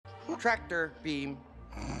tractor beam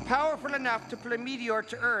powerful enough to pull a meteor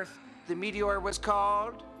to Earth. The meteor was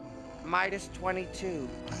called Midas 22.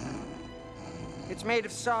 It's made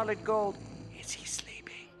of solid gold. Is he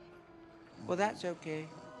sleeping? Well, that's okay.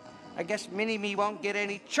 I guess Mini-Me won't get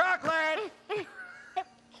any chocolate!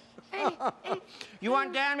 You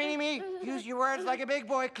want down, Mini-Me? Use your words like a big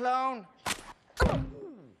boy clone.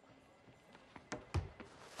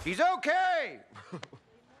 He's okay!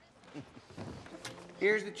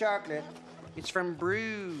 Here's the chocolate. It's from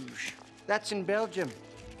Bruges. That's in Belgium.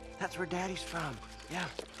 That's where Daddy's from. Yeah.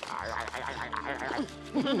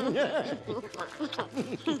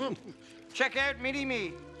 Check out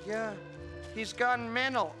Mini-Me. Yeah. He's gone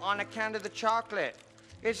mental on account of the chocolate.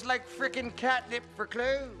 It's like frickin' catnip for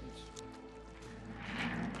clowns.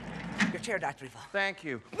 Your chair, Dr. Evil. Thank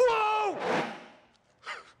you. Whoa!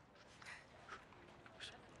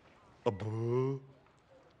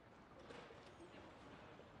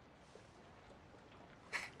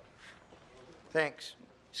 Thanks.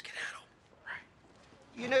 Skedaddle. Right.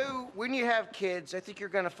 You know, when you have kids, I think you're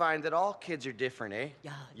gonna find that all kids are different, eh?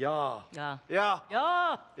 Yeah. Yeah. Yeah. Yeah.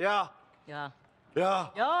 Yeah. Yeah. Yeah. Yeah.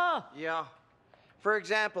 Yeah. Yeah. For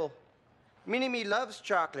example, Mini-Me loves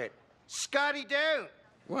chocolate. Scotty don't.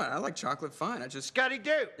 What? I like chocolate fine. I just... Scotty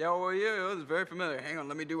don't. Yeah, well, yeah, this is very familiar. Hang on,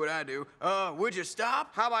 let me do what I do. Would you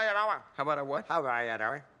stop? How about you doing? How about I what? How about you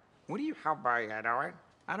doing? What do you... How about you doing?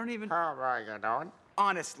 I don't even... How about you doing?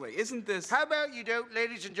 Honestly, isn't this... How about you don't,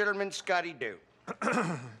 ladies and gentlemen, Scotty do?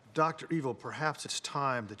 Dr. Evil, perhaps it's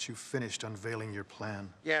time that you finished unveiling your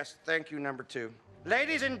plan. Yes, thank you, number 2.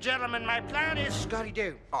 Ladies and gentlemen, my plan is Scotty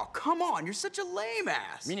do. Oh, come on, you're such a lame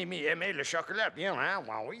ass. Mini-Me aimait le chocolat bien, hein?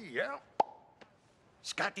 Oui, yeah.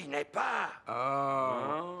 Scotty n'est pas.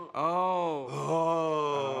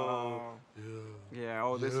 Yeah,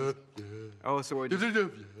 oh, this is... Oh, so what... You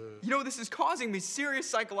know, this is causing me serious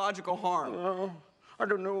psychological harm. I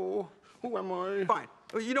don't know. Who am I? Fine.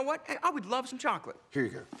 Well, you know what? I would love some chocolate. Here you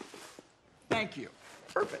go. Thank you.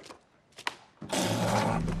 Perfect.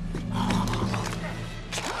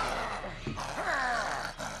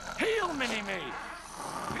 Heel, Mini-Me.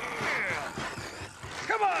 Yeah.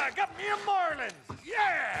 Come on, got me a Marlin.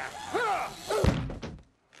 Yeah.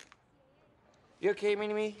 You okay,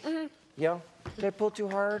 Mini-Me? Mm-hmm. Yeah? Did I pull too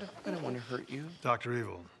hard? I don't want to hurt you. Dr.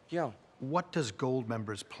 Evil, Yeah. what does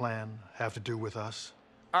Goldmember's plan have to do with us?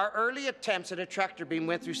 Our early attempts at a tractor beam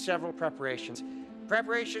went through several preparations.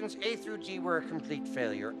 Preparations A through G were a complete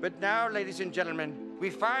failure. But now, ladies and gentlemen, we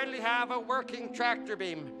finally have a working tractor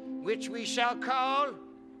beam, which we shall call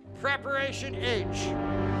Preparation H.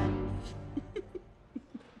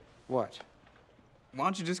 What? Why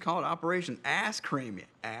don't you just call it Operation Ass Cream, you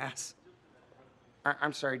ass?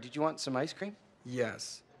 I'm sorry, did you want some ice cream?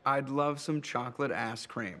 Yes, I'd love some chocolate ass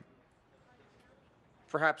cream.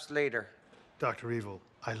 Perhaps later. Dr. Evil,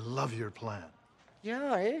 I love your plan.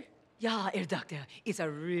 Yeah, eh? Yeah, Herr Doctor, it's a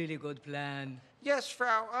really good plan. Yes,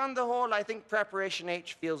 Frau. On the whole, I think Preparation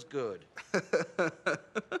H feels good.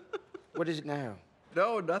 What is it now?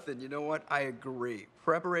 No, nothing. You know what? I agree.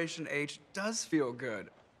 Preparation H does feel good,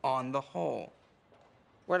 on the whole.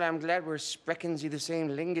 Well, I'm glad we're sprechen Sie the same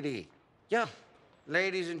lingity. Yeah.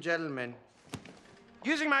 Ladies and gentlemen,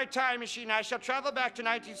 using my time machine, I shall travel back to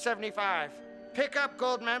 1975, pick up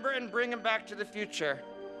Goldmember, and bring him back to the future.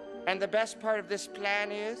 And the best part of this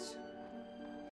plan is,